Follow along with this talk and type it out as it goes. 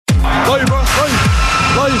Love you, bro. Love you.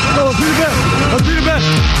 Love you. Let's be the best. Let's be the best.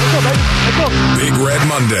 Let's go, baby. Let's go. Big Red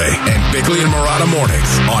Monday and Bickley&Marotta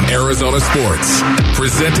mornings on Arizona Sports.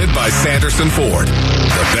 Presented by Sanderson Ford.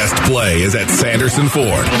 The best play is at Sanderson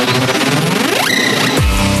Ford.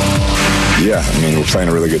 Yeah, I mean, we're playing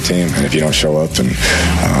a really good team, and if you don't show up, and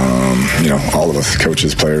all of us,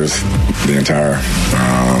 coaches, players, the entire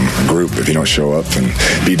group, if you don't show up and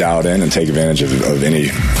be dialed in and take advantage of any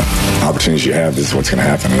opportunities you have, this is what's going to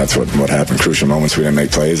happen. And that's what happened. Crucial moments, we didn't make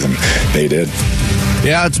plays, and they did.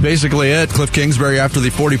 Yeah, that's basically it. Cliff Kingsbury after the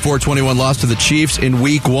 44-21 loss to the Chiefs in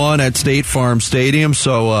Week 1 at State Farm Stadium.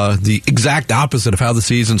 So the exact opposite of how the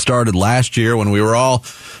season started last year, when we were all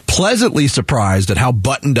pleasantly surprised at how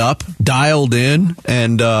buttoned up, dialed in,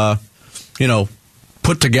 and,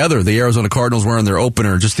 put together the Arizona Cardinals were in their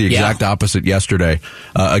opener. Just the exact opposite yesterday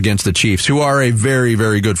against the Chiefs, who are a very,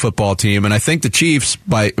 very good football team. And I think the Chiefs,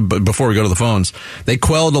 before we go to the phones, they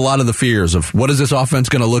quelled a lot of the fears of what is this offense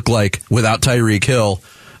going to look like without Tyreek Hill.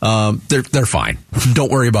 They're fine.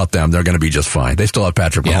 Don't worry about them. They're going to be just fine. They still have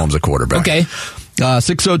Patrick Mahomes at quarterback. Okay.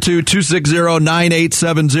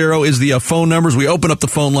 602-260-9870 is the phone numbers. We open up the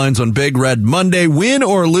phone lines on Big Red Monday. Win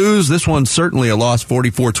or lose, this one's certainly a loss,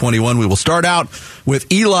 44-21. We will start out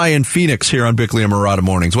with Eli in Phoenix here on Bickley&Marotta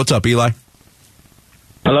Mornings. What's up, Eli?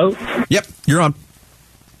 Hello? Yep, you're on.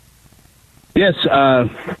 Yes, I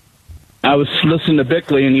was listening to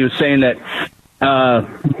Bickley, and he was saying that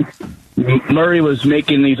Murray was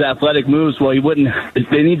making these athletic moves. Well,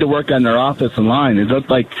 they need to work on their offensive line. It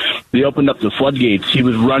looked like they opened up the floodgates. He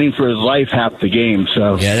was running for his life half the game.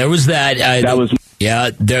 So yeah, there was that. There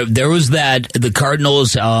was that. The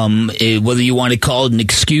Cardinals, whether you want to call it an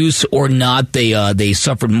excuse or not, they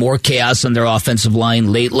suffered more chaos on their offensive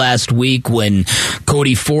line late last week when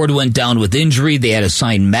Cody Ford went down with injury. They had to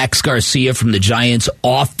sign Max Garcia from the Giants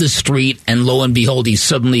off the street, and lo and behold, he's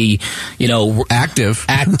suddenly, active,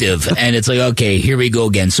 and it's like, okay, here we go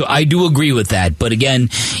again. So I do agree with that, but again,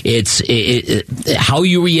 it's how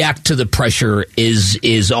you react to the pressure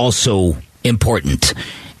is also important.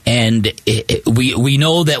 And we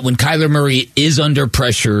know that when Kyler Murray is under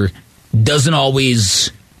pressure, doesn't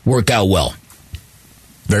always work out well.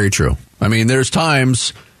 Very true. I mean, there's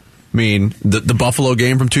times. I mean, the Buffalo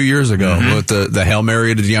game from 2 years ago with the Hail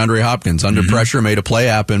Mary to DeAndre Hopkins under pressure made a play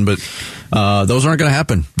happen, but those aren't going to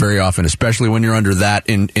happen very often, especially when you're under that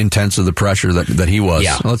intense of the pressure that he was.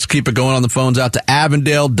 Yeah. Let's keep it going on the phones out to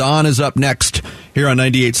Avondale. Don is up next here on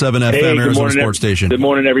 98.7 FM, Arizona Sports Station. Good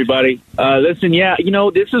morning, everybody. Listen,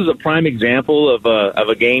 this is a prime example of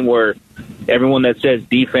a game where everyone that says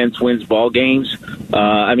defense wins ball games.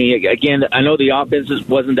 Again, I know the offense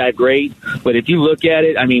wasn't that great, but if you look at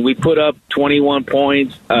it, we put up 21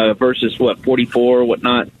 points versus 44,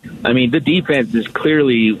 whatnot. The defense is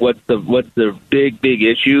clearly what's the big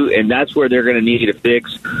got and that's where they're going to need a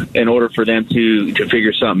fix in order for them to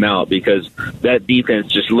figure something out, because that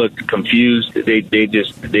defense just looked confused.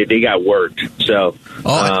 They got worked. So,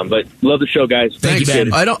 but love the show, guys. Thank you,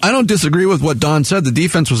 man. I don't disagree with what Don said. The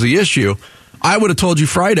defense was the issue. I would have told you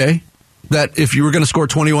Friday that if you were going to score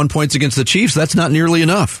 21 points against the Chiefs, that's not nearly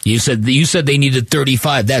enough. You said they needed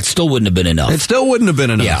 35. That still wouldn't have been enough. It still wouldn't have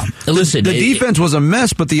been enough. Yeah. Listen, the defense was a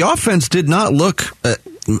mess, but the offense did not look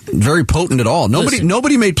very potent at all.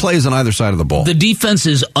 Nobody made plays on either side of the ball. The defense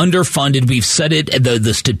is underfunded. We've said it.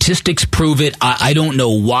 The statistics prove it. I don't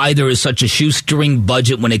know why there is such a shoestring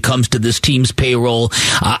budget when it comes to this team's payroll.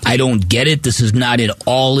 I don't get it. This is not an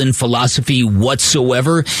all-in philosophy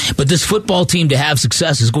whatsoever. But this football team, to have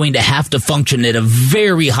success, is going to have to function at a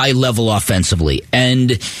very high level offensively.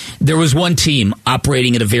 And there was one team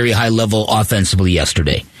operating at a very high level offensively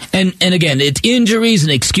yesterday. And again, it's injuries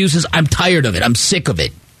and excuses. I'm tired of it. I'm sick of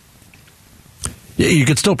it. Yeah, you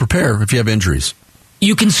can still prepare if you have injuries.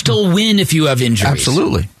 You can still win if you have injuries.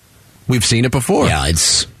 Absolutely. We've seen it before. Yeah,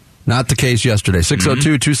 it's not the case yesterday.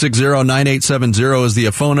 602-260-9870 is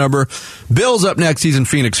the phone number. Bill's up next. He's in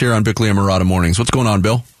Phoenix here on Bickley&Marotta Mornings. What's going on,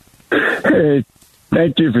 Bill? Hey,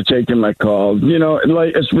 thank you for taking my call.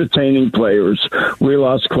 It's retaining players. We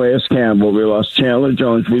lost Calais Campbell. We lost Chandler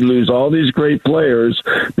Jones. We lose all these great players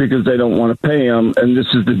because they don't want to pay them, and this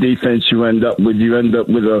is the defense you end up with. You end up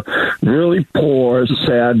with a really poor,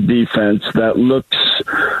 sad defense that looks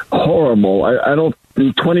horrible.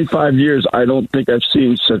 In 25 years, I don't think I've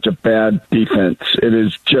seen such a bad defense. It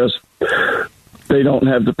is just they don't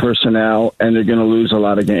have the personnel, and they're going to lose a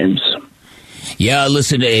lot of games. Yeah,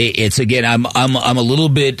 listen, it's again, I'm a little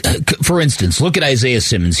bit, for instance, look at Isaiah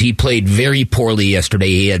Simmons. He played very poorly yesterday.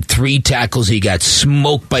 He had 3 tackles. He got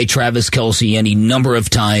smoked by Travis Kelce any number of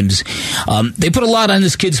times. They put a lot on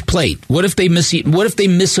this kid's plate. What if they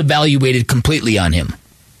misevaluated completely on him?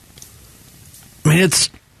 I mean, it's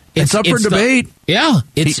up for debate.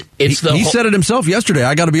 He said it himself yesterday.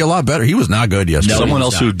 I got to be a lot better. He was not good yesterday. Someone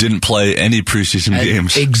else who didn't play any preseason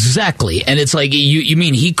games. Exactly. And it's like, you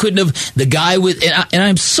mean he couldn't have, the guy with, and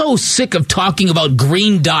I'm so sick of talking about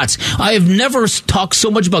green dots. I have never talked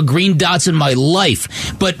so much about green dots in my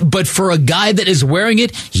life. But for a guy that is wearing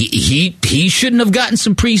it, he shouldn't have gotten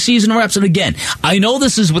some preseason reps. And again, I know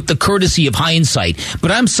this is with the courtesy of hindsight,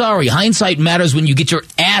 but I'm sorry, hindsight matters when you get your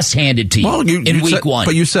ass handed to you in week one.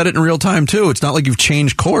 But you said it in real time, too. It's not like you've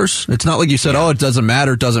changed course. It's not like you said, it doesn't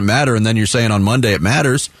matter, and then you're saying on Monday it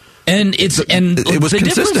matters. And it was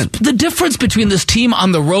consistent. The difference between this team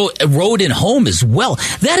on the road and home as well,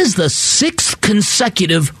 that is the 6th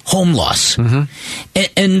consecutive home loss. Mm-hmm.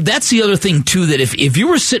 And that's the other thing, too, that if you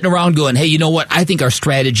were sitting around going, hey, you know what, I think our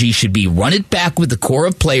strategy should be run it back with the core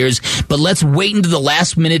of players, but let's wait until the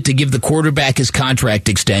last minute to give the quarterback his contract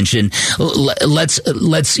extension. Let's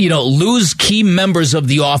lose key members of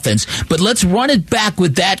the offense, but let's run it back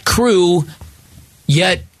with that crew,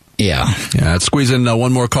 yet... Yeah, let's squeeze in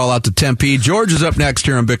one more call out to Tempe. George is up next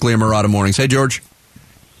here on Bickley&Marotta Mornings. Hey, George.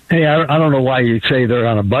 Hey, I don't know why you say they're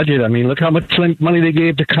on a budget. I mean, look how much money they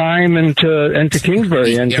gave to Keim and to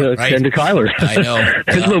Kingsbury and to Kyler. I know.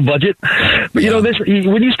 There's no budget. But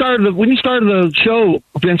when you started the show,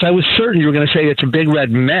 Vince, I was certain you were going to say it's a big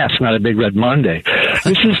red mess, not a big red Monday.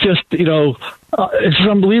 This is just it's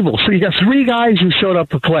unbelievable. So you got 3 guys who showed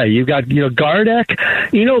up to play. You got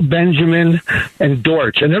Gardek, Benjamin, and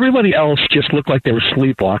Dortch, and everybody else just looked like they were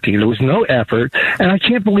sleepwalking. There was no effort, and I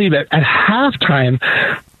can't believe it. At halftime,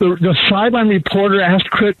 the sideline reporter asked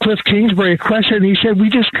Cliff Kingsbury a question, and he said, "We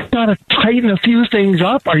just got to tighten a few things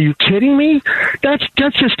up." Are you kidding me? That's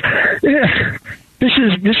just. This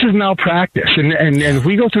is malpractice, and if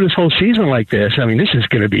we go through this whole season like this, I mean, this is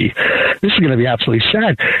going to be absolutely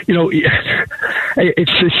sad.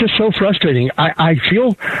 It's just so frustrating. I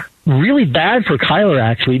feel really bad for Kyler,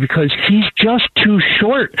 actually, because he's just too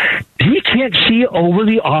short. He can't see over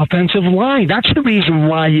the offensive line. That's the reason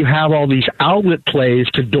why you have all these outlet plays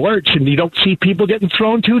to Dortch, and you don't see people getting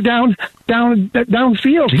thrown to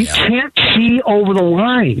downfield. He can't see over the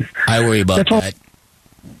line. I worry about that.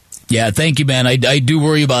 Yeah, thank you, man. I do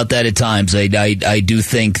worry about that at times. I do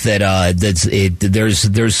think that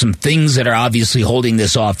there's some things that are obviously holding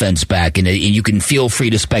this offense back, and you can feel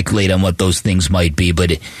free to speculate on what those things might be.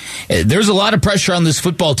 But there's a lot of pressure on this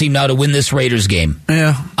football team now to win this Raiders game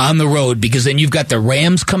on the road, because then you've got the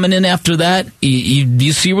Rams coming in after that.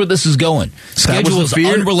 You see where this is going. Schedule is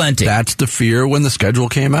unrelenting. That's the fear when the schedule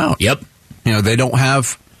came out. Yep. They don't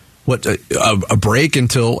have a break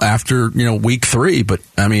until after week 3, but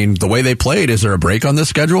I mean, the way they played, is there a break on this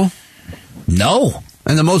schedule? No.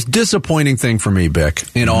 And the most disappointing thing for me, Bick,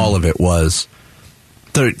 in all of it was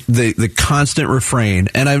the constant refrain,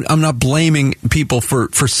 and I'm not blaming people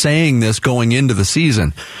for saying this going into the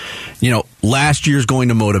season. Last year's going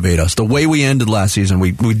to motivate us. The way we ended last season,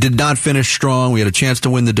 we did not finish strong. We had a chance to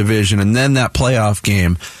win the division, and then that playoff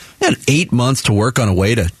game. We had 8 months to work on a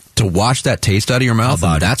way to wash that taste out of your mouth,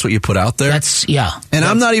 and that's what you put out there. And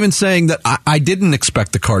I'm not even saying that I didn't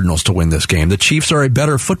expect the Cardinals to win this game. The Chiefs are a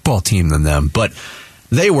better football team than them, but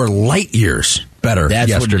they were light years better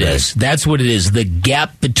yesterday. That's what it is. The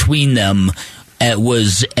gap between them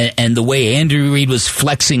was, and the way Andrew Reid was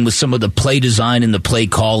flexing with some of the play design and the play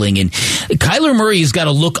calling. And Kyler Murray has got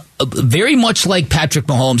to look very much like Patrick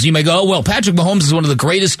Mahomes. You may go, well, Patrick Mahomes is one of the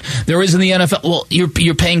greatest there is in the NFL. Well,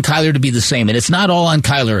 you're paying Kyler to be the same, and it's not all on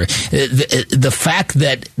Kyler. The fact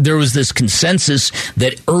that there was this consensus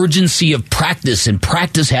that urgency of practice and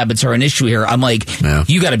practice habits are an issue here, I'm like,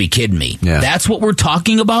 you got to be kidding me. Yeah. That's what we're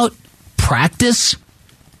talking about? Practice?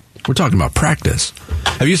 We're talking about practice.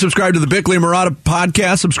 Have you subscribed to the Bickley&Marotta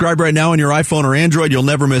podcast? Subscribe right now on your iPhone or Android. You'll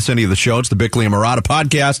never miss any of the show. It's the Bickley&Marotta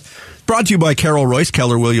podcast. Brought to you by Carol Royce,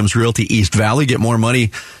 Keller Williams Realty East Valley. Get more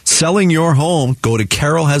money selling your home. Go to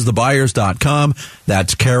carolhasthebuyers.com.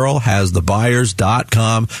 That's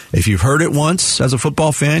carolhasthebuyers.com. If you've heard it once as a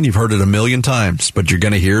football fan, you've heard it a million times, but you're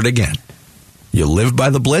going to hear it again. You live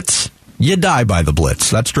by the blitz. You die by the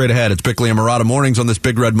blitz. That's straight ahead. It's Bickley&Marotta Mornings on this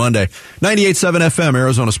Big Red Monday. 98.7 FM,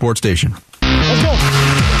 Arizona Sports Station. Let's go.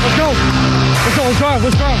 Let's drive.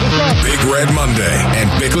 Big Red Monday and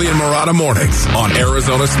Bickley&Marotta Mornings on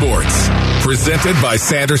Arizona Sports. Presented by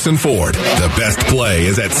Sanderson Ford. The best play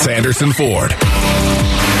is at Sanderson Ford.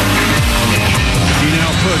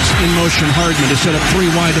 puts in motion Hardman to set up 3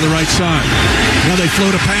 wide to the right side. Now they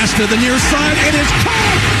float a pass to the near side. It is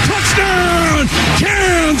caught. Touchdown!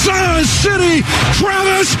 Kansas City!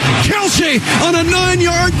 Travis Kelce on a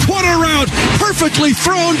 9-yard quarter route. Perfectly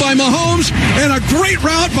thrown by Mahomes and a great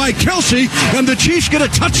route by Kelce. And the Chiefs get a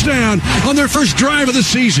touchdown on their first drive of the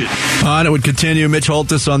season. And it would continue. Mitch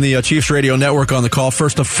Holthus on the Chiefs radio network on the call.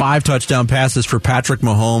 First of 5 touchdown passes for Patrick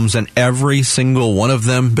Mahomes, and every single one of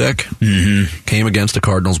them, Bick, came against a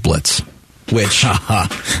Cardinals blitz. Which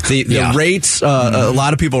the rates, a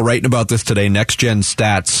lot of people writing about this today, Next Gen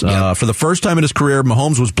Stats. For the first time in his career,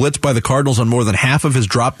 Mahomes was blitzed by the Cardinals on more than half of his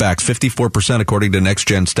dropbacks, 54% according to Next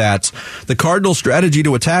Gen Stats. The Cardinals' strategy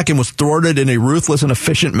to attack him was thwarted in a ruthless and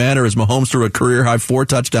efficient manner as Mahomes threw a career-high 4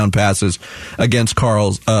 touchdown passes against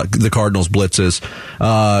the Cardinals' blitzes.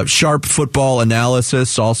 Sharp Football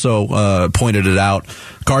Analysis also pointed it out.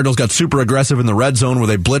 Cardinals got super aggressive in the red zone where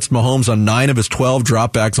they blitzed Mahomes on 9 of his 12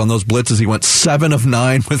 dropbacks. On those blitzes, he went 7 of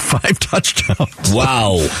 9 with 5 touchdowns.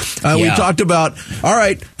 Wow. We talked about, all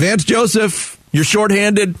right, Vance Joseph, you're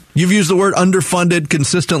shorthanded. You've used the word underfunded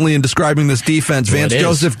consistently in describing this defense. Vance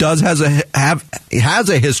Joseph has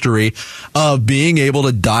a history of being able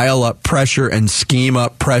to dial up pressure and scheme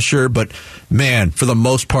up pressure, but man, for the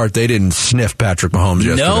most part, they didn't sniff Patrick Mahomes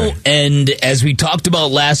yesterday. No, and as we talked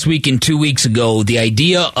about last week and 2 weeks ago, the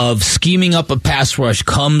idea of scheming up a pass rush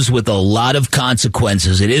comes with a lot of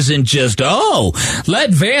consequences. It isn't just,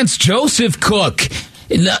 let Vance Joseph cook.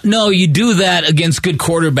 No, you do that against good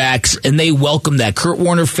quarterbacks, and they welcome that. Kurt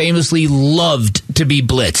Warner famously loved to be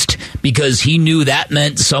blitzed because he knew that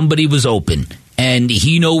meant somebody was open. And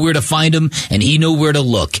he knew where to find him, and he knew where to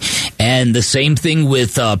look. And the same thing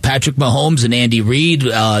with Patrick Mahomes and Andy Reid.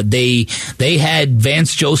 They had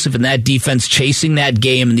Vance Joseph and that defense chasing that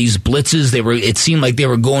game, and these blitzes, it seemed like they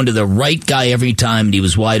were going to the right guy every time, and he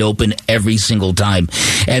was wide open every single time.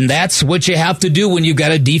 And that's what you have to do when you've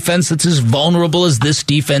got a defense that's as vulnerable as this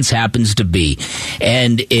defense happens to be.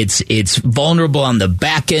 And it's vulnerable on the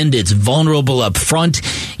back end. It's vulnerable up front.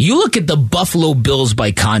 You look at the Buffalo Bills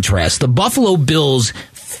by contrast. The Buffalo Bills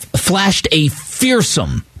flashed a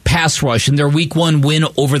fearsome pass rush in their Week 1 win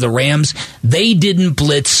over the Rams. They didn't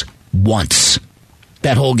blitz once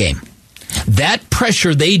that whole game. That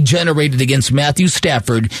pressure they generated against Matthew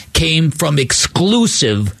Stafford came from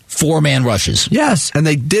exclusive 4-man rushes. Yes, and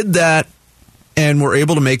they did that and were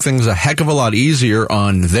able to make things a heck of a lot easier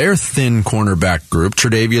on their thin cornerback group.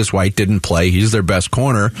 Tre'Davious White didn't play. He's their best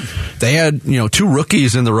corner. They had, 2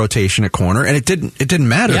 rookies in the rotation at corner, and it didn't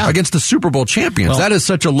matter against the Super Bowl champions. Well, that is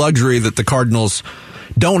such a luxury that the Cardinals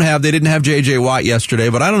don't have. They didn't have J.J. Watt yesterday,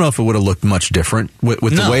 but I don't know if it would have looked much different with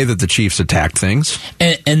the way that the Chiefs attacked things.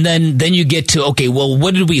 And then you get to, okay, well,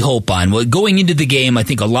 what did we hope on? Well, going into the game, I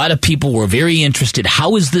think a lot of people were very interested.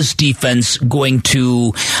 How is this defense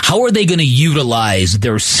how are they going to utilize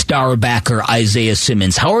their star backer, Isaiah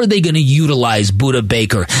Simmons? How are they going to utilize Budda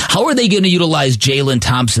Baker? How are they going to utilize Jalen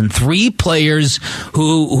Thompson? 3 players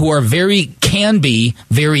who are can be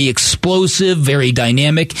very explosive, very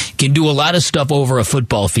dynamic, can do a lot of stuff over a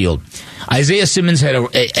football field. Isaiah Simmons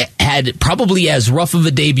had probably as rough of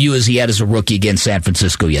a debut as he had as a rookie against San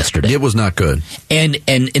Francisco yesterday. It was not good. And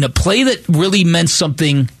in a play that really meant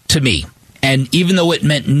something to me, and even though it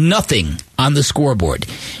meant nothing on the scoreboard,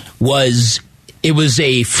 it was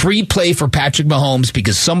a free play for Patrick Mahomes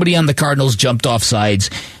because somebody on the Cardinals jumped off sides.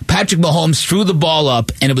 Patrick Mahomes threw the ball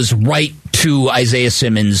up, and it was right to Isaiah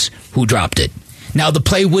Simmons, who dropped it. Now, the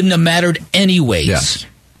play wouldn't have mattered anyways,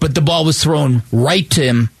 but the ball was thrown right to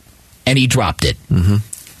him, and he dropped it. Mm-hmm.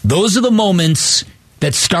 Those are the moments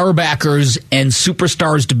that star backers and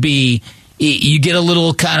superstars to be, you get a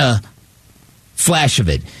little kind of flash of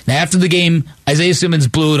it. Now, after the game, Isaiah Simmons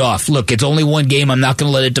blew it off. Look, it's only one game. I'm not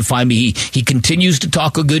going to let it define me. He continues to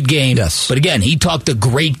talk a good game. Yes. But again, he talked a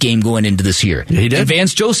great game going into this year. Yeah, he did. And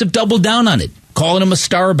Vance Joseph doubled down on it, calling him a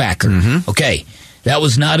star backer. Mm-hmm. Okay, that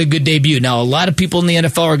was not a good debut. Now, a lot of people in the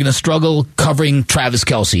NFL are going to struggle covering Travis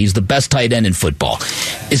Kelce. He's the best tight end in football.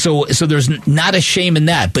 So there's not a shame in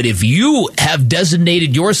that. But if you have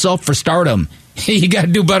designated yourself for stardom, you got to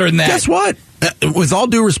do better than that. Guess what? With all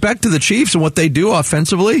due respect to the Chiefs and what they do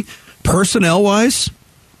offensively, personnel-wise,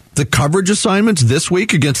 the coverage assignments this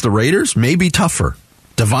week against the Raiders may be tougher.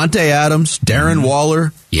 Devontae Adams, Darren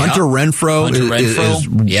Waller, Hunter Renfrow is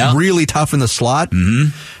really tough in the slot.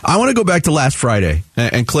 Mm-hmm. I want to go back to last Friday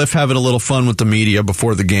and Cliff having a little fun with the media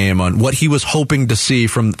before the game on what he was hoping to see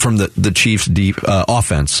from the Chiefs' deep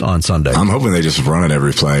offense on Sunday. I'm hoping they just run it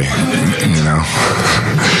every play.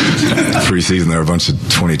 Preseason, there were a bunch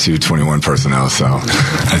of 22, 21 personnel, so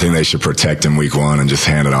I think they should protect him week 1 and just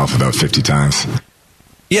hand it off about 50 times.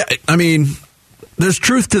 Yeah, I mean, there's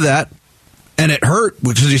truth to that, and it hurt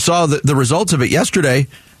because you saw the results of it yesterday.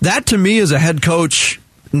 That, to me, is a head coach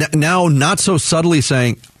now not so subtly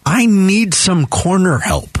saying, I need some corner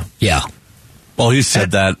help. Yeah. Well, he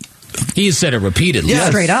said that. He has said it repeatedly. Yeah,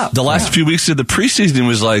 straight up. The last few weeks of the preseason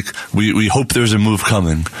was like, we hope there's a move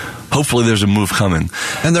coming. Hopefully there's a move coming.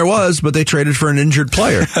 And there was, but they traded for an injured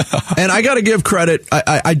player. And I got to give credit.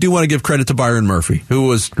 I do want to give credit to Byron Murphy, who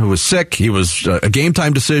was sick. He was a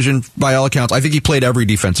game-time decision by all accounts. I think he played every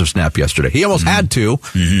defensive snap yesterday. He almost had to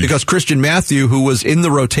because Christian Matthew, who was in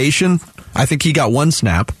the rotation, I think he got one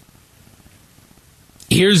snap.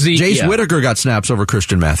 Here's the Jace Whitaker got snaps over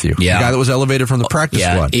Christian Matthew, the guy that was elevated from the practice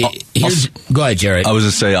squad. Go ahead, Jared. I was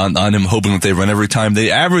going to say on him, hoping that they run every time.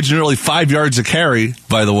 They average nearly 5 yards a carry,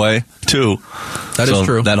 by the way, too. That is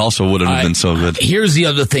true. That also wouldn't have been so good. Here's the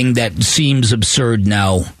other thing that seems absurd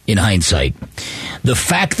now in hindsight. The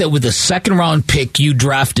fact that with a second-round pick you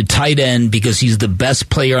draft a tight end because he's the best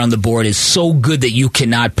player on the board is so good that you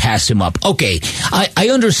cannot pass him up. Okay, I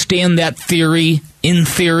understand that theory, in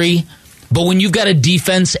theory. But when you've got a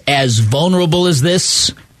defense as vulnerable as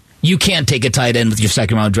this, you can't take a tight end with your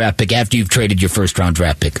second-round draft pick after you've traded your first-round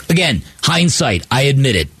draft pick. Again, hindsight, I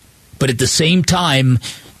admit it. But at the same time,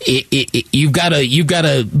 you've got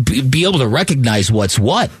to be able to recognize what's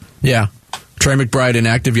what. Yeah. Trey McBride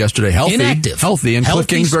inactive yesterday. Healthy. And Cliff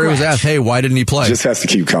Kingsbury was asked, hey, why didn't he play? Just has to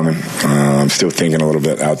keep coming. I'm still thinking a little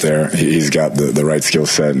bit out there. He's got the right skill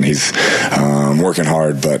set, and he's working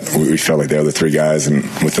hard, but we felt like the other three guys, and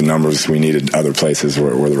with the numbers we needed other places,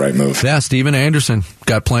 were the right move. Yeah, Steven Anderson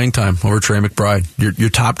got playing time over Trey McBride,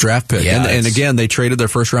 your top draft pick. Yeah, and again, they traded their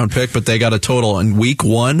first-round pick, but they got a total in week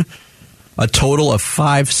one, a total of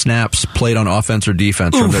 5 snaps played on offense or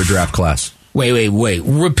defense from their draft class. Wait.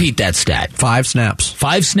 Repeat that stat. 5 snaps.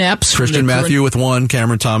 5 snaps? Christian Matthew with 1,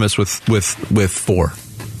 Cameron Thomas with 4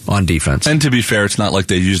 on defense. And to be fair, it's not like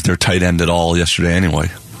they used their tight end at all yesterday anyway.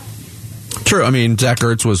 True. I mean, Zach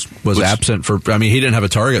Ertz was absent he didn't have a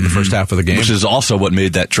target in the first half of the game. Which is also what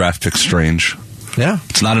made that draft pick strange. Yeah,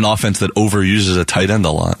 it's not an offense that overuses a tight end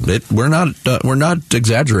a lot. We're not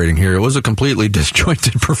exaggerating here. It was a completely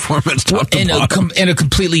disjointed performance, top to bottom, and a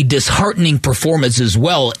completely disheartening performance as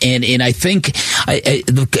well. And I think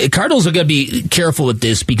the Cardinals are going to be careful with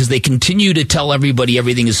this because they continue to tell everybody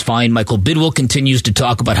everything is fine. Michael Bidwell continues to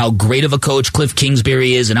talk about how great of a coach Cliff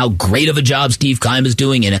Kingsbury is, and how great of a job Steve Keim is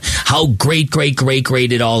doing, and how great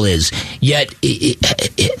it all is. Yet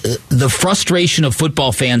the frustration of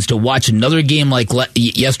football fans to watch another game like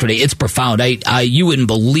yesterday, it's profound. You wouldn't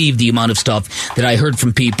believe the amount of stuff that I heard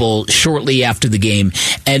from people shortly after the game.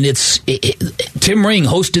 And Tim Ring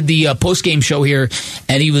hosted the post-game show here,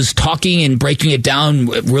 and he was talking and breaking it down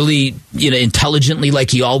really intelligently like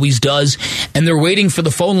he always does. And they're waiting for the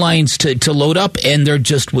phone lines to load up, and there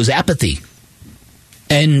just was apathy.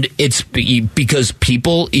 And it's because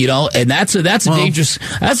people, and that's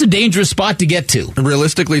a dangerous spot to get to.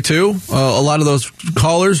 Realistically, too, a lot of those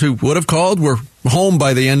callers who would have called were home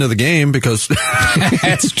by the end of the game because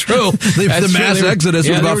that's true. The mass exodus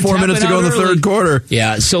was about 4 minutes to go in the third quarter.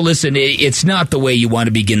 Yeah. So listen, it's not the way you want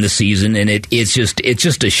to begin the season, and it's just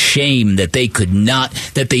a shame that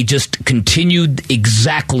they just continued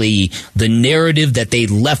exactly the narrative that they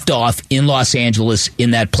left off in Los Angeles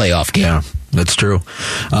in that playoff game. Yeah. That's true.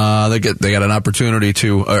 They got an opportunity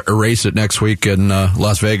to erase it next week in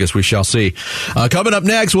Las Vegas. We shall see. Coming up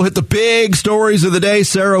next, we'll hit the big stories of the day.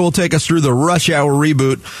 Sarah will take us through the Rush Hour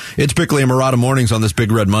Reboot. It's Bickley&Marotta mornings on this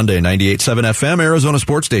Big Red Monday, 98.7 FM, Arizona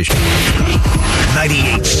Sports Station.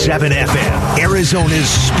 98.7 FM, Arizona's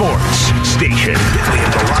sports station.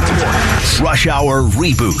 Bickley&Marotta mornings. Rush Hour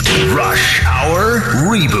Reboot. Rush Hour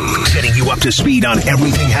Reboot. Getting you up to speed on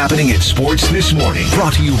everything happening in sports this morning.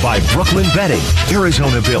 Brought to you by Brooklyn Bedding.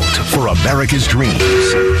 Arizona built for America's dreams.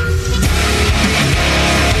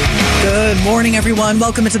 Good morning, everyone.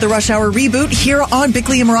 Welcome into the Rush Hour Reboot here on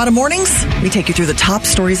Bickley&Marotta Mornings. We take you through the top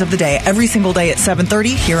stories of the day every single day at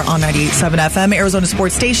 7:30 here on 98.7 FM, Arizona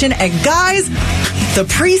Sports Station. And guys, the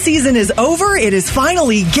preseason is over. It is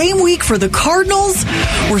finally game week for the Cardinals.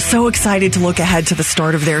 We're so excited to look ahead to the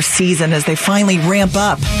start of their season as they finally ramp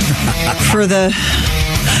up for the...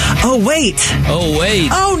 Oh, wait.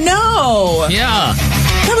 Oh, no. Yeah.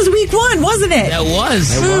 That was week 1, wasn't it? That was.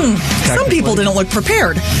 Some people didn't look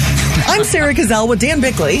prepared. I'm Sarah Cazell with Dan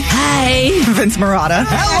Bickley. Hi. Vince Marotta.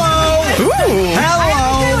 Hello. Ooh.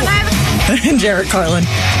 Hello. And Jarrett Carlin.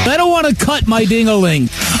 I don't want to cut my ding-a-ling.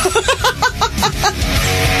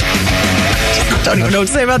 Don't even know what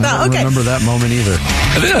to say about that. I don't remember that moment either.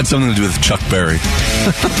 I think it had something to do with Chuck Berry.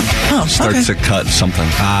 Start to cut something.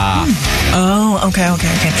 Oh, okay.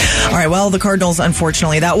 All right, well, the Cardinals,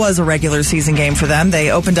 unfortunately, that was a regular season game for them.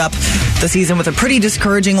 They opened up the season with a pretty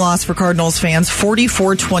discouraging loss for Cardinals fans,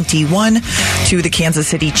 44-21 to the Kansas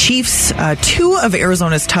City Chiefs. 2 of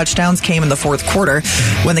Arizona's touchdowns came in the fourth quarter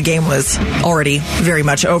when the game was already very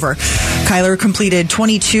much over. Kyler completed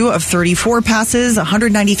 22 of 34 passes,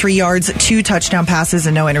 193 yards, 2 touchdown passes,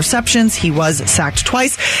 and no interceptions. He was sacked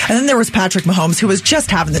twice. And then there was Patrick Mahomes, who was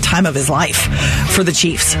just having the time of his life for the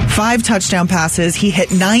Chiefs. 5 touchdown passes. He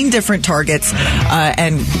hit 9 different targets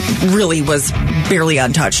and really was barely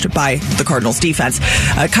untouched by the Cardinals defense.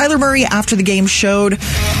 Kyler Murray, after the game, showed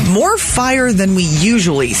more fire than we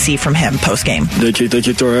usually see from him post-game. They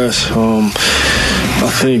kicked our ass. I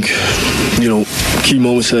think, key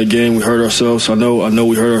moments of that game, we hurt ourselves. I know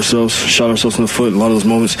we hurt ourselves, shot ourselves in the foot. A lot of those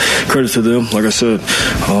moments, credit to them. Like I said,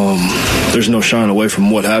 there's no shying away from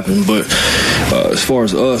what happened. But as far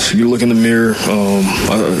as us, you look in the mirror,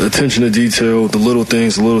 attention to detail, the little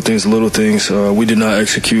things. We did not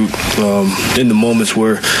execute in the moments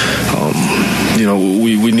where,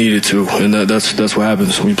 we needed to. And that's what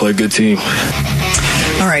happens when you play a good team.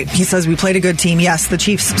 All right, he says we played a good team. Yes, the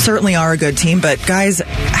Chiefs certainly are a good team, but guys,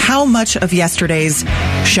 how much of yesterday's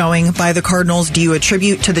showing by the Cardinals do you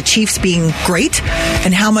attribute to the Chiefs being great,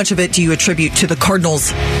 and how much of it do you attribute to the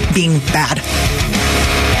Cardinals being bad?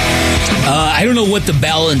 I don't know what the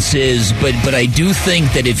balance is, but I do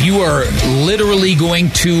think that if you are literally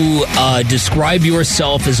going to describe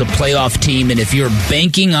yourself as a playoff team, and if you're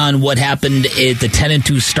banking on what happened at the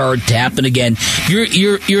 10-2 start to happen again,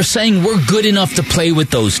 you're saying we're good enough to play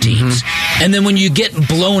with those teams. Mm-hmm. And then when you get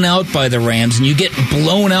blown out by the Rams and you get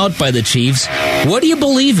blown out by the Chiefs, what do you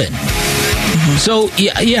believe in? Mm-hmm. So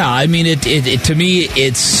yeah, I mean, it to me,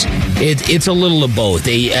 it's a little of both.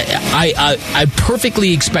 I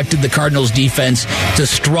perfectly expected the Cardinals defense to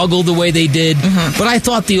struggle the way they did, but I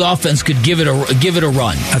thought the offense could give it a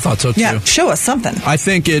run. I thought so too. Yeah, show us something. I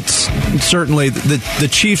think it's certainly the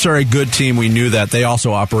Chiefs are a good team. We knew that. They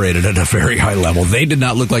also operated at a very high level. They did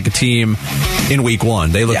not look like a team in week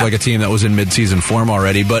 1. They looked like a team that was in midseason form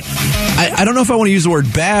already. But I don't know if I want to use the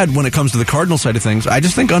word bad when it comes to the Cardinal side of things. I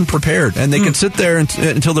just think unprepared, and they can sit there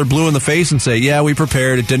until they're blue in the face and say, "Yeah, we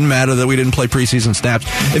prepared. It didn't matter that we didn't play preseason snaps."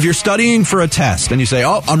 If you're studying for a test and you say,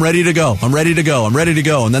 "Oh, I'm ready to go. I'm ready to go. I'm ready to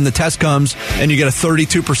go," and then the test comes and you get a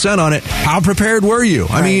 32% on it, how prepared were you?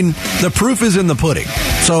 I mean, the proof is in the pudding.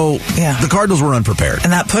 So the Cardinals were unprepared,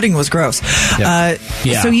 and that pudding was gross. Yeah.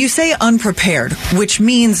 So you say unprepared, which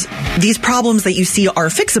means these problems that you see are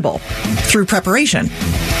fixable through preparation.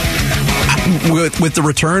 With the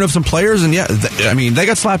return of some players, and they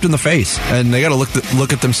got slapped in the face, and they got to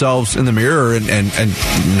look at themselves in the mirror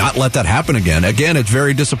and not let that happen again. Again, it's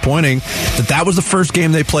very disappointing that was the first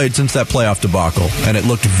game they played since that playoff debacle, and it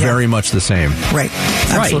looked very much the same. Right,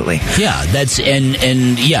 absolutely. Right. Yeah, that's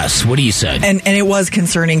and yes. What do you say? And it was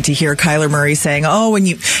concerning to hear Kyler Murray saying, "Oh, when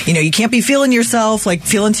you can't be feeling yourself, like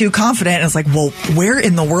feeling too confident." And it's like, well, where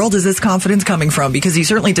in the world is this confidence coming from? Because he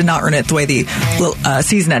certainly did not earn it the way the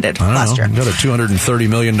season ended last year. He got a $230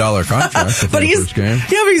 million contract. But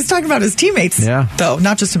he's talking about his teammates, though,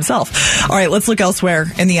 not just himself. All right, let's look elsewhere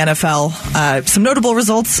in the NFL. Some notable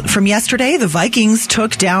results from yesterday. The Vikings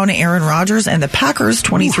took down Aaron Rodgers and the Packers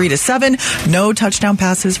 23-7. No touchdown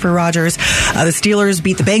passes for Rodgers. The Steelers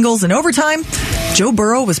beat the Bengals in overtime. Joe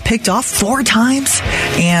Burrow was picked off 4 times,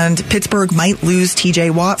 and Pittsburgh might lose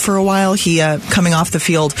TJ Watt for a while. He coming off the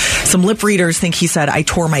field. Some lip readers think he said, "I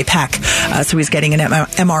tore my pec," so he's getting an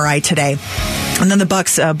MRI today. And then the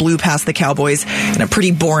Bucks blew past the Cowboys in a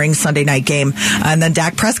pretty boring Sunday night game. And then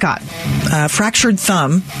Dak Prescott, fractured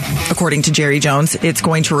thumb, according to Jerry Jones. It's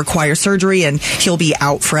going to require surgery, and he'll be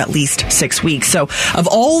out for at least 6 weeks. So of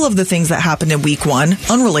all of the things that happened in week 1,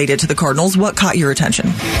 unrelated to the Cardinals, what caught your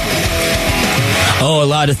attention? Oh, a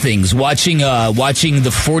lot of things. Watching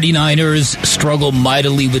the 49ers struggle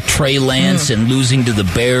mightily with Trey Lance and losing to the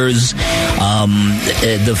Bears.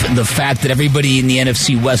 The fact that everybody in the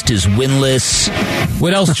NFC West is winless.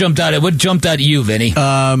 What else jumped out? What jumped out at you, Vinny?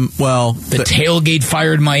 The tailgate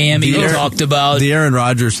fired Miami. We talked about the Aaron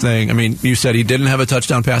Rodgers thing. I mean, you said he didn't have a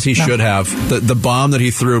touchdown pass. He should have. The bomb that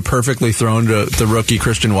he threw, perfectly thrown to the rookie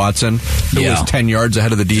Christian Watson, who was 10 yards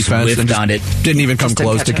ahead of the defense and didn't even come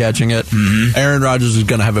close to catching it. Mm-hmm. Aaron Rodgers is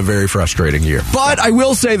going to have a very frustrating year. But I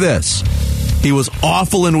will say this. He was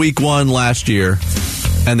awful in week 1 last year,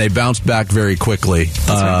 and they bounced back very quickly.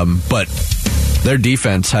 But Their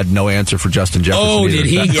defense had no answer for Justin Jefferson. Oh, either. did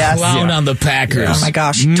he clown on the Packers? Oh, my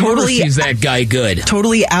gosh. Is that guy good?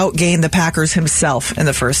 Totally outgained the Packers himself in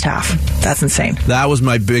the first half. That's insane. That was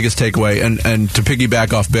my biggest takeaway. And to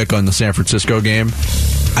piggyback off Bick on the San Francisco game,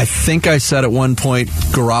 I think I said at one point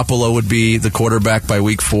Garoppolo would be the quarterback by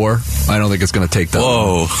week 4. I don't think it's going to take that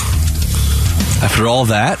long. After all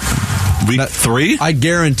that? Week 3? I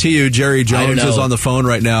guarantee you Jerry Jones is on the phone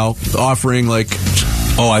right now offering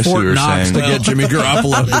I see what you're saying. To get Jimmy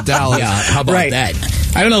Garoppolo to Dallas. Yeah, how about that?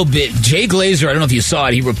 I don't know, but Jay Glazer, I don't know if you saw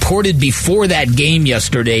it, he reported before that game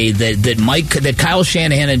yesterday that Kyle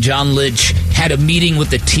Shanahan and John Lynch had a meeting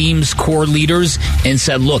with the team's core leaders and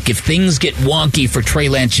said, look, if things get wonky for Trey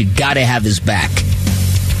Lance, you got to have his back.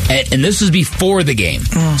 And this is before the game,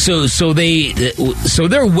 so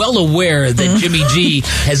they're well aware that Jimmy G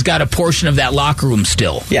has got a portion of that locker room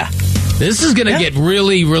still. Yeah, this is going to get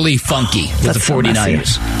really, really funky with the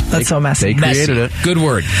 49ers. That's so messy. They created it. Good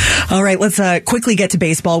word. All right, let's quickly get to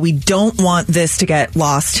baseball. We don't want this to get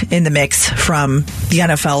lost in the mix from the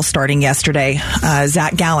NFL starting yesterday.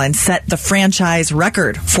 Zach Gallen set the franchise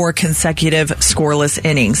record for consecutive scoreless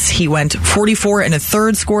innings. He went 44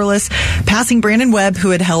 1/3 scoreless, passing Brandon Webb, who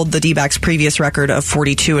had held the D-backs' previous record of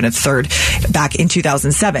 42 1/3 back in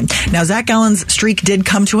 2007. Now, Zach Gallen's streak did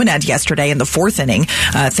come to an end yesterday in the 4th inning,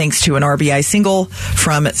 thanks to an RBI single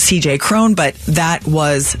from C.J. Cron, but that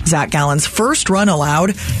was Zach Gallen's first run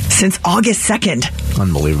allowed since August 2nd.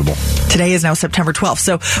 Unbelievable. Today is now September 12th.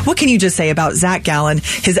 So what can you just say about Zach Gallen,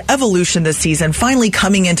 his evolution this season, finally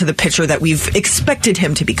coming into the pitcher that we've expected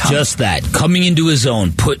him to become? Just that. Coming into his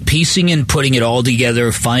own, piecing and putting it all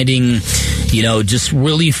together, finding, just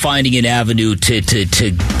really finding an avenue to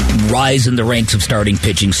rise in the ranks of starting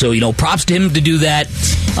pitching. So, props to him to do that.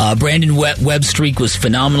 Brandon Webb's streak was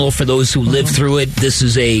phenomenal for those who lived through it. This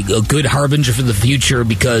is a good harbinger for the future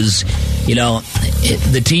because,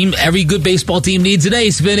 the team, every good baseball team needs an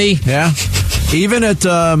ace, Vinny. Yeah. Even at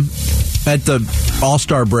the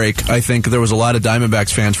All-Star break, I think there was a lot of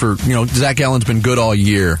Diamondbacks fans for, Zach Gallen's been good all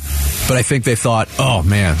year, but I think they thought, oh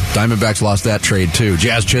man, Diamondbacks lost that trade too.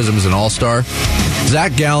 Jazz Chisholm's an All-Star.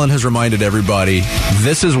 Zach Gallen has reminded everybody,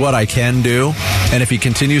 this is what I can do, and if he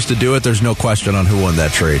continues to do it, there's no question on who won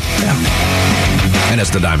that trade. Yeah. And it's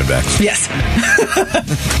the Diamondbacks. Yes.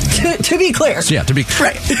 to be clear. Yeah, to be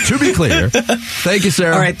clear. Thank you,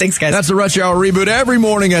 Sarah. All right, thanks, guys. That's the Rush Hour Reboot every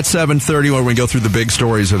morning at 7:30 where we go through the big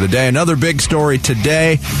stories of the day. Another big story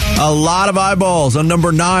today, a lot of eyeballs on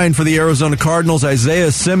number 9 for the Arizona Cardinals,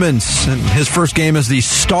 Isaiah Simmons, and his first game as the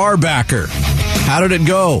star backer. How did it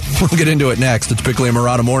go? We'll get into it next. It's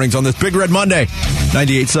Bickley&Marotta Mornings on this Big Red Monday,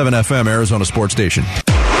 98.7 FM, Arizona Sports Station.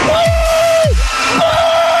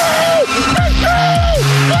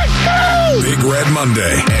 Big Red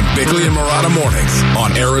Monday and Bickley&Marotta Mornings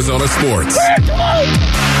on Arizona Sports.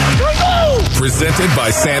 Presented by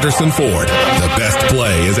Sanderson Ford. The best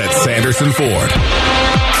play is at Sanderson Ford.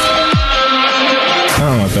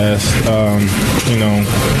 Not my best.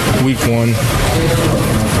 Week 1,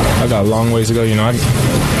 I got a long ways to go.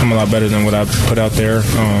 I'm a lot better than what I put out there.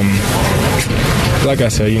 Like I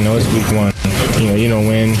said, it's week 1. You don't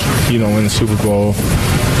win the Super Bowl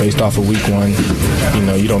based off of week 1.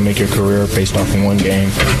 You don't make your career based off of one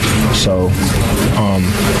game. So, I'm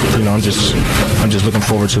just looking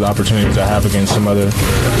forward to the opportunities I have against some other,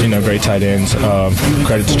 great tight ends.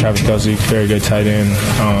 Credit to Travis Kelce, very good tight end.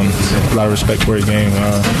 A lot of respect for his game.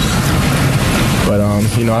 But,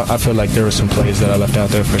 I feel like there were some plays that I left out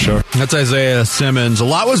there for sure. That's Isaiah Simmons. A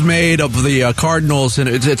lot was made of the Cardinals, and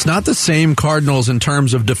it's not the same Cardinals in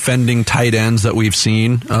terms of defending tight ends that we've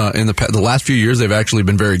seen in the last few years. They've actually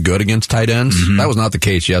been very good against tight ends. Mm-hmm. That was not the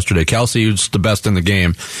case yesterday. Kelce was the best in the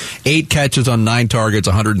game. 8 catches on 9 targets,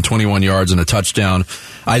 121 yards, and a touchdown.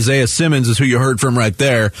 Isaiah Simmons is who you heard from right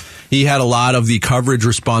there. He had a lot of the coverage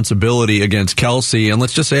responsibility against Kelce, and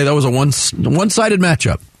let's just say that was a one-sided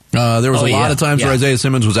matchup. There was a lot of times where Isaiah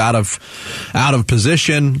Simmons was out of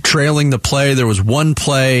position, trailing the play. There was one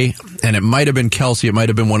play, and it might have been Kelce. It might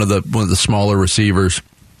have been one of the smaller receivers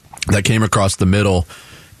that came across the middle,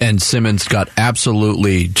 and Simmons got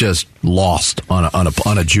absolutely just lost on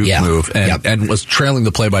a juke move and was trailing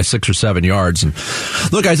the play by 6 or 7 yards. And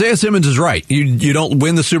look, Isaiah Simmons is right. You don't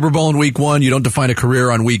win the Super Bowl in week 1. You don't define a career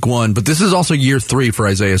on week 1. But this is also year 3 for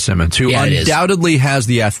Isaiah Simmons, who undoubtedly has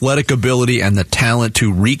the athletic ability and the talent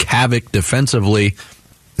to wreak havoc defensively.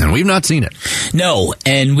 And we've not seen it. No,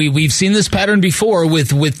 and we've seen this pattern before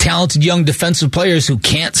with talented young defensive players who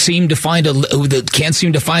can't seem to find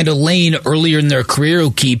a lane earlier in their career,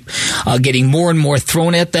 who keep getting more and more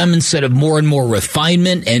thrown at them instead of more and more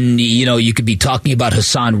refinement. And you could be talking about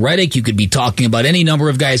Hassan Reddick, you could be talking about any number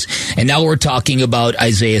of guys, and now we're talking about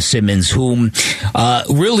Isaiah Simmons, whom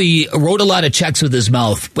really wrote a lot of checks with his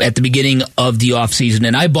mouth at the beginning of the offseason,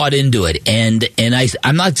 and I bought into it. And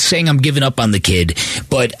I'm not saying I'm giving up on the kid,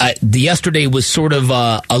 but the yesterday was sort of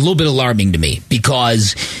a little bit alarming to me,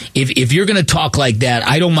 because if you're going to talk like that,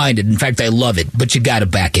 I don't mind it. In fact, I love it, but you got to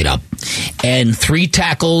back it up. And 3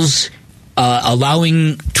 tackles,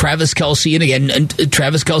 allowing Travis Kelce, and again,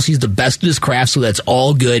 Travis Kelce's the best at his craft, so that's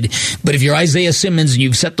all good. But if you're Isaiah Simmons and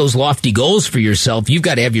you've set those lofty goals for yourself, you've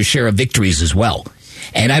got to have your share of victories as well.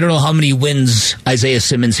 And I don't know how many wins Isaiah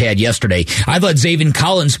Simmons had yesterday. I thought Zaven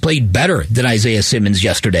Collins played better than Isaiah Simmons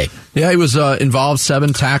yesterday. Yeah, he was involved,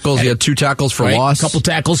 7 tackles. He had 2 tackles for loss. A couple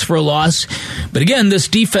tackles for a loss. But again, this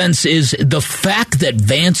defense is the fact that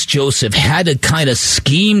Vance Joseph had to kind of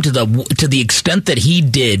scheme to the extent that he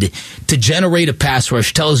did to generate a pass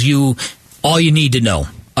rush tells you all you need to know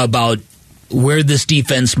about where this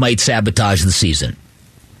defense might sabotage the season.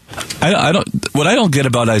 What I don't get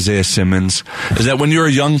about Isaiah Simmons is that when you're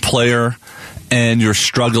a young player and you're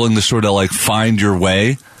struggling to sort of like find your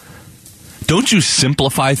way, don't you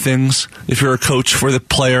simplify things if you're a coach for the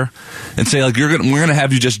player and say, like, we're going to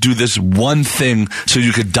have you just do this one thing so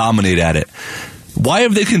you could dominate at it? Why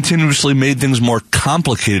have they continuously made things more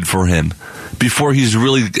complicated for him before he's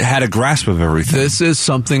really had a grasp of everything? This is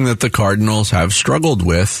something that the Cardinals have struggled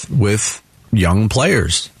with young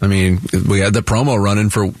players. I mean, we had the promo running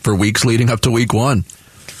for weeks leading up to week 1.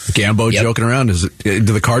 Gambo joking around. Do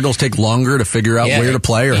the Cardinals take longer to figure out where to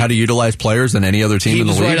play or how to utilize players than any other team in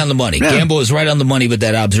the league? He was right on the money. Yeah. Gambo is right on the money with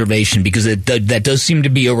that observation, because that does seem to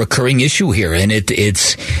be a recurring issue here, and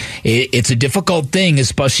it's a difficult thing,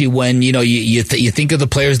 especially when you think of the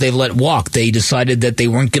players they've let walk. They decided that they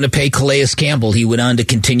weren't going to pay Calais Campbell. He went on to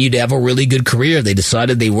continue to have a really good career. They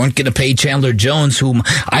decided they weren't going to pay Chandler Jones, whom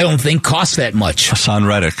I don't think cost that much. Hassan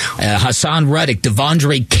Reddick,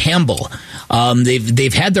 Devondre Campbell.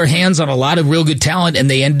 They've had their hands on a lot of real good talent, and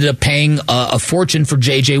they ended up paying a fortune for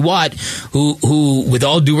J.J. Watt, who, with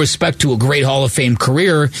all due respect to a great Hall of Fame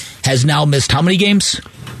career, has now missed how many games?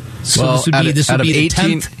 So this would be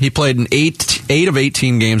 18, the 10th? He played in 8 of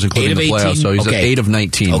 18 games, including the playoffs, so he's at 8 of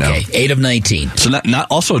 19 now. Okay, 8 of 19. So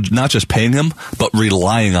not just paying him, but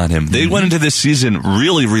relying on him. They went into this season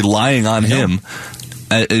really relying on him,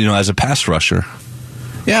 as a pass rusher.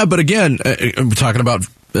 Yeah, but again, we're talking about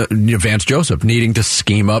Vance Joseph needing to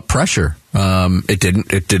scheme up pressure. It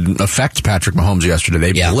didn't affect Patrick Mahomes yesterday.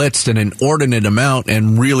 They blitzed an inordinate amount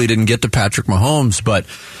and really didn't get to Patrick Mahomes, but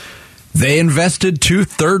they invested 2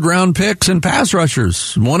 third-round picks in pass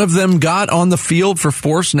rushers. One of them got on the field for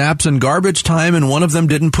 4 snaps in garbage time, and one of them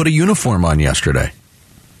didn't put a uniform on yesterday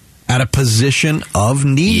at a position of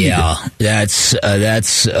need. Yeah, that's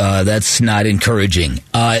not encouraging.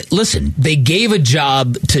 Listen, they gave a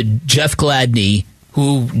job to Jeff Gladney,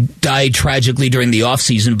 who died tragically during the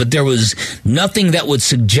offseason, but there was nothing that would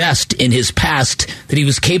suggest in his past that he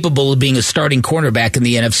was capable of being a starting cornerback in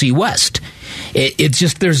the NFC West. It's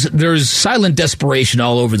just there's silent desperation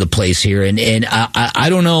all over the place here, and I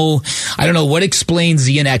don't know what explains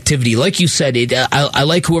the inactivity. Like you said, I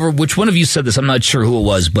like which one of you said this, I'm not sure who it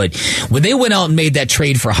was, but when they went out and made that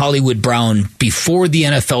trade for Hollywood Brown before the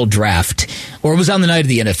NFL draft, or it was on the night of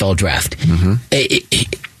the NFL draft,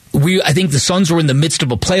 I think the Suns were in the midst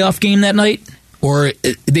of a playoff game that night, or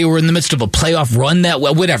they were in the midst of a playoff run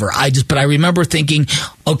whatever. But I remember thinking,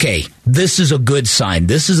 okay, this is a good sign.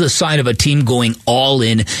 This is a sign of a team going all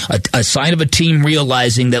in, a sign of a team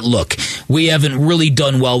realizing that, look, we haven't really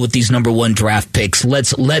done well with these number 1 draft picks.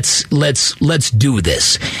 Let's do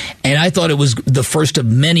this. And I thought it was the first of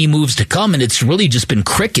many moves to come, and it's really just been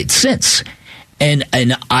cricket since. And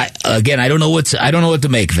I don't know what to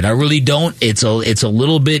make of it. I really don't. It's a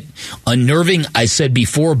little bit unnerving. I said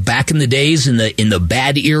before, back in the days in the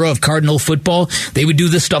bad era of Cardinal football, they would do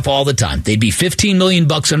this stuff all the time. They'd be $15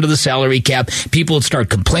 million under the salary cap. People would start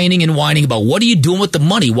complaining and whining about, what are you doing with the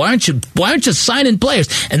money? Why aren't you signing players?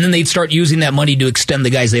 And then they'd start using that money to extend the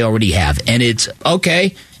guys they already have. And it's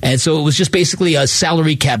okay. And so it was just basically a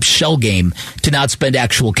salary cap shell game to not spend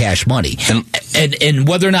actual cash money. And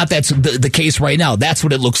whether or not that's the case right now, that's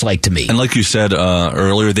what it looks like to me. And like you said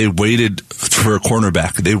earlier, they waited for a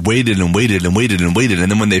cornerback. They waited and waited and waited and waited.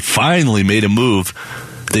 And then when they finally made a move,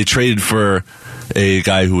 they traded for a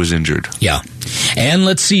guy who was injured. Yeah. And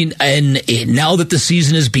let's see, and now that the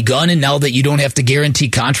season has begun and now that you don't have to guarantee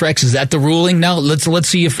contracts, is that the ruling now? Let's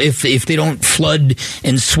see if they don't flood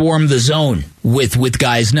and swarm the zone with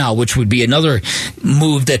guys now, which would be another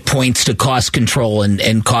move that points to cost control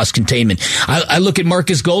and cost containment. I look at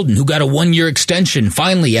Marcus Golden, who got a 1-year extension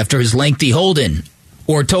finally after his lengthy hold-in.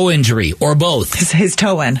 Or toe injury, or both. His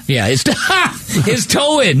toe in. Yeah, his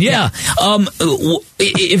toe in, yeah.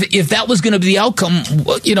 If that was going to be the outcome,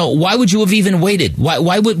 why would you have even waited?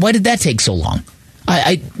 Why did that take so long?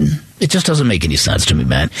 It just doesn't make any sense to me,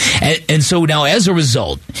 man. And so now, as a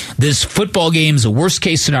result, this football game is a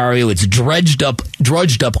worst-case scenario. It's drudged up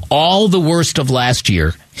all the worst of last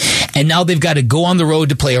year. And now they've got to go on the road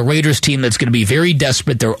to play a Raiders team that's going to be very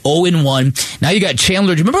desperate. They're 0-1. Now you got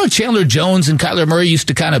Chandler. Do you remember how Chandler Jones and Kyler Murray used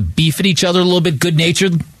to kind of beef at each other a little bit,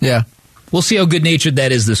 good-natured? Yeah. We'll see how good-natured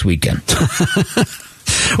that is this weekend.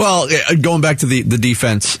 Well, going back to the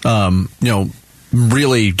defense,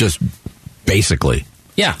 really just basically.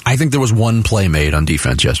 Yeah. I think there was one play made on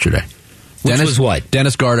defense yesterday. Which was what?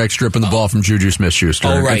 Dennis Gardeck stripping the ball from Juju Smith-Schuster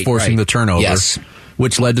and forcing the turnover. Yes.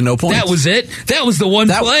 Which led to no points. That was it? That was the one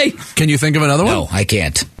play? Can you think of another one? No, I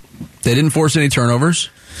can't. They didn't force any turnovers.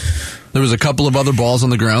 There was a couple of other balls on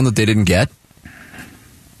the ground that they didn't get.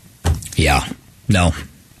 Yeah. No.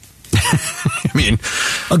 I mean,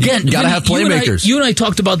 again, you got to have playmakers. You and I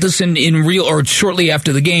talked about this in real or shortly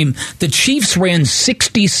after the game. The Chiefs ran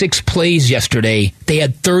 66 plays yesterday. They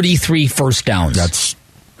had 33 first downs. That's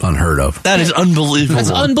unheard of. That is unbelievable. That's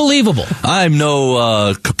unbelievable. I'm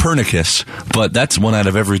no Copernicus, but that's 1 out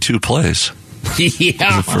of every 2 plays.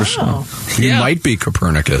 Yeah. The first one. You might be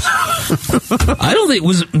Copernicus. I don't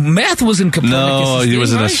think math wasn't Copernicus. No, he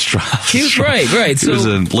was an astronomer. He was right. So he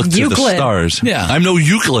was looked at the stars. Yeah. I'm no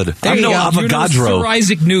Euclid. I'm no Avogadro. You're no Sir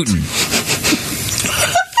Isaac Newton.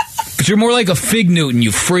 But you're more like a Fig Newton,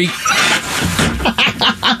 you freak.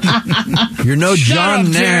 You're no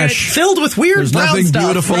John Nash. Filled with weird There's brown nothing stuff.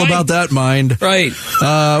 beautiful about that mind. Right.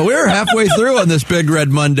 We're halfway through on this Big Red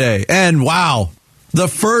Monday. And wow, the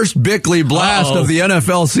first Bickley blast of the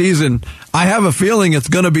NFL season. I have a feeling it's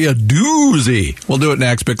going to be a doozy. We'll do it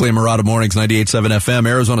next. Bickley and Marotta Mornings, 98.7 FM,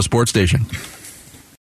 Arizona Sports Station.